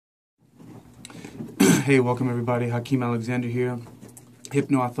Hey, welcome everybody. Hakeem Alexander here.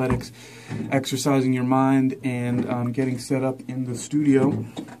 Hypnoathletics, exercising your mind, and getting set up in the studio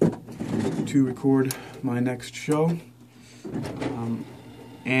to record my next show.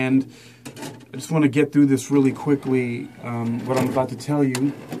 And I just want to get through this really quickly. What I'm about to tell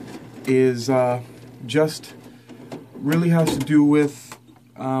you is just really has to do with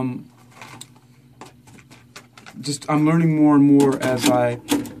I'm learning more and more as I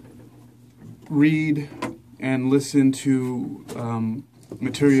read and listen to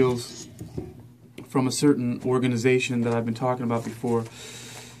materials from a certain organization that I've been talking about before,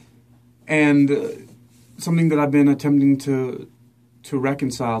 and something that I've been attempting to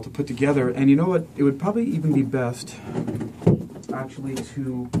reconcile, to put together. And you know what? It would probably even be best actually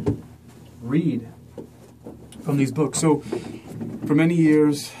to read from these books. So for many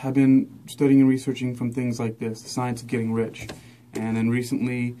years I've been studying and researching from things like this, The Science of Getting Rich, and then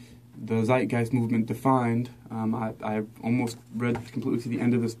recently the Zeitgeist Movement defined. I've almost read completely to the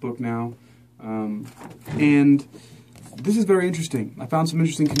end of this book now, and this is very interesting. I found some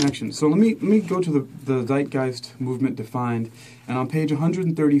interesting connections. So let me go to the Zeitgeist Movement defined, and on page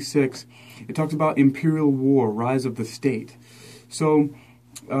 136 it talks about imperial war, rise of the state. So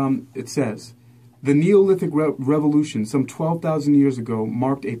it says, the Neolithic Revolution some 12,000 years ago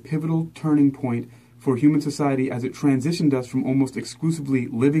marked a pivotal turning point for human society as it transitioned us from almost exclusively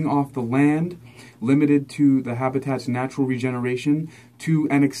living off the land, limited to the habitat's natural regeneration, to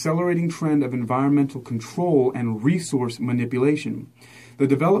an accelerating trend of environmental control and resource manipulation. The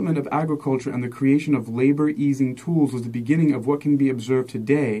development of agriculture and the creation of labor-easing tools was the beginning of what can be observed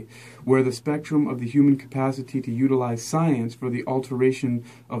today, where the spectrum of the human capacity to utilize science for the alteration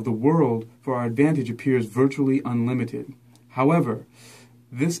of the world for our advantage appears virtually unlimited. However,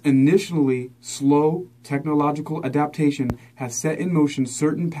 this initially slow technological adaptation has set in motion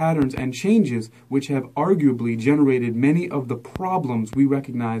certain patterns and changes which have arguably generated many of the problems we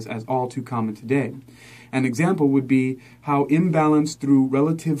recognize as all too common today. An example would be how imbalance through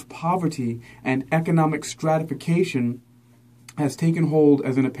relative poverty and economic stratification has taken hold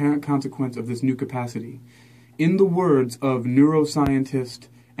as an apparent consequence of this new capacity. In the words of neuroscientist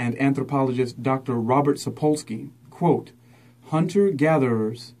and anthropologist Dr. Robert Sapolsky, quote,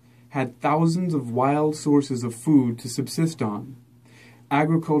 hunter-gatherers had thousands of wild sources of food to subsist on.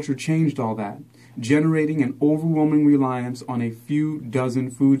 Agriculture changed all that, generating an overwhelming reliance on a few dozen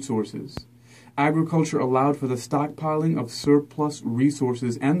food sources. Agriculture allowed for the stockpiling of surplus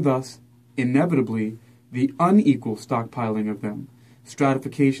resources and thus, inevitably, the unequal stockpiling of them,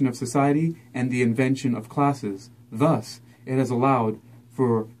 stratification of society, and the invention of classes. Thus, it has allowed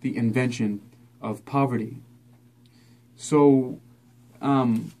for the invention of poverty. So,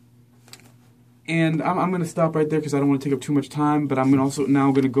 and I'm going to stop right there because I don't want to take up too much time, but I'm also now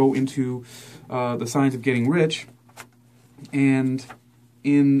going to go into The Science of Getting Rich. And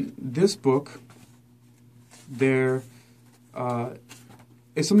in this book, there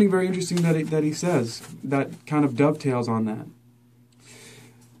is something very interesting that he says that kind of dovetails on that.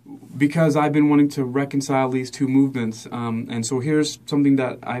 Because I've been wanting to reconcile these two movements, and so here's something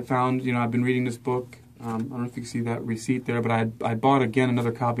that I found. You know, I've been reading this book. I don't know if you can see that receipt there, but I bought again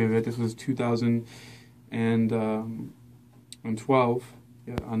another copy of it. This was 2012,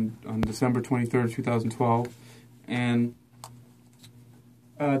 on December 23rd, 2012, and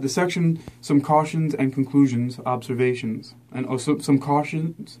the section, some cautions and conclusions, observations, and also some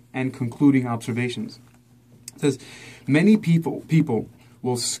cautions and concluding observations. It says, many people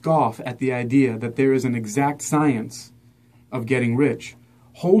will scoff at the idea that there is an exact science of getting rich,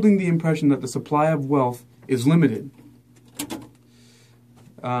 holding the impression that the supply of wealth is limited.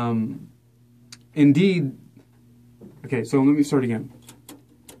 Indeed, okay, so let me start again.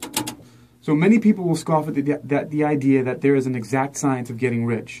 So many people will scoff at the idea that there is an exact science of getting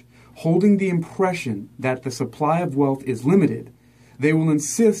rich, holding the impression that the supply of wealth is limited. They will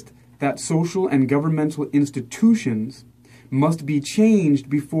insist that social and governmental institutions must be changed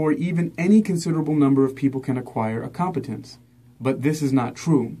before even any considerable number of people can acquire a competence. But this is not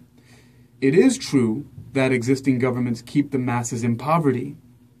true. It is true that existing governments keep the masses in poverty,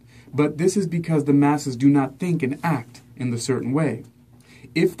 but this is because the masses do not think and act in the certain way.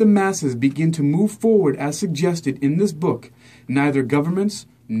 If the masses begin to move forward as suggested in this book, neither governments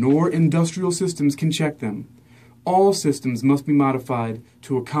nor industrial systems can check them. All systems must be modified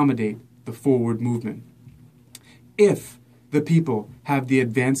to accommodate the forward movement. If the people have the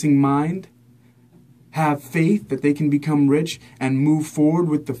advancing mind, have faith that they can become rich, and move forward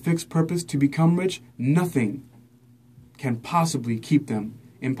with the fixed purpose to become rich, nothing can possibly keep them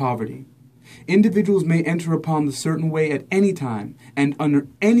in poverty. Individuals may enter upon the certain way at any time and under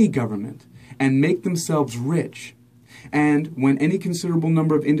any government, and make themselves rich. And when any considerable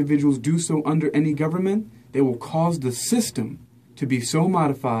number of individuals do so under any government, they will cause the system to be so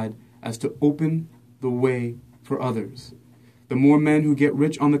modified as to open the way for others. The more men who get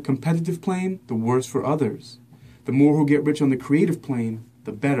rich on the competitive plane, the worse for others. The more who get rich on the creative plane,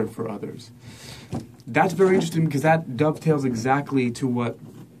 the better for others. That's very interesting because that dovetails exactly to what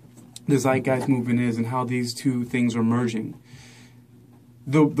the Zeitgeist Movement is and how these two things are merging.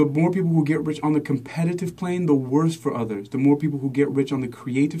 The more people who get rich on the competitive plane, the worse for others. The more people who get rich on the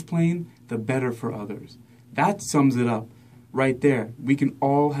creative plane, the better for others. That sums it up right there. We can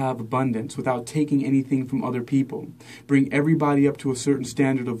all have abundance without taking anything from other people. Bring everybody up to a certain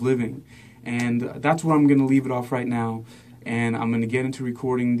standard of living. And that's where I'm going to leave it off right now. And I'm going to get into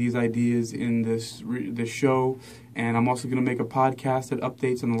recording these ideas in this show. And I'm also going to make a podcast that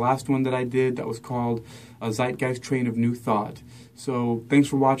updates on the last one that I did that was called A Zeitgeist Train of New Thought. So thanks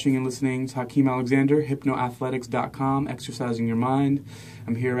for watching and listening. It's Hakeem Alexander, hypnoathletics.com, exercising your mind.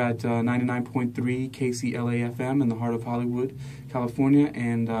 I'm here at 99.3 KCLAFM in the heart of Hollywood, California.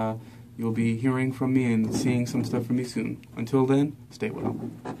 And you'll be hearing from me and seeing some stuff from me soon. Until then, stay well.